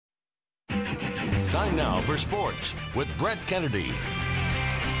Time now for sports with Brett Kennedy.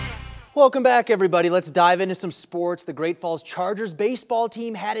 Welcome back, everybody. Let's dive into some sports. The Great Falls Chargers baseball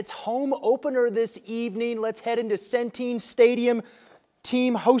team had its home opener this evening. Let's head into Centene Stadium.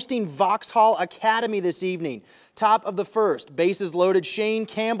 Team hosting Vauxhall Academy this evening. Top of the first, bases loaded. Shane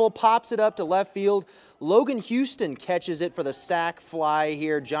Campbell pops it up to left field. Logan Houston catches it for the sac fly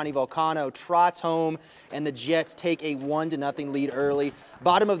here. Johnny Volcano trots home, and the Jets take a 1-0 lead early.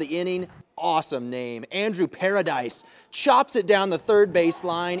 Bottom of the inning, awesome name, Andrew Paradise chops it down the third base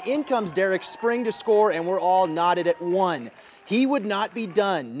line. In comes Derek Spring to score, and we're all knotted at 1. He would not be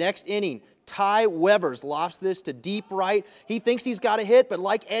done. Next inning, Ty Wevers lost this to deep right. He thinks he's got a hit, but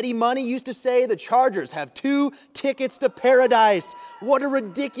like Eddie Money used to say, the Chargers have 2 tickets to paradise. What a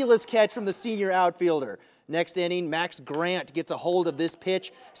ridiculous catch from the senior outfielder. Next inning, Max Grant gets a hold of this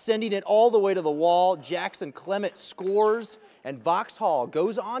pitch, sending it all the way to the wall. Jackson Clement scores, and Vauxhall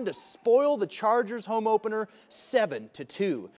goes on to spoil the Chargers home opener 7-2.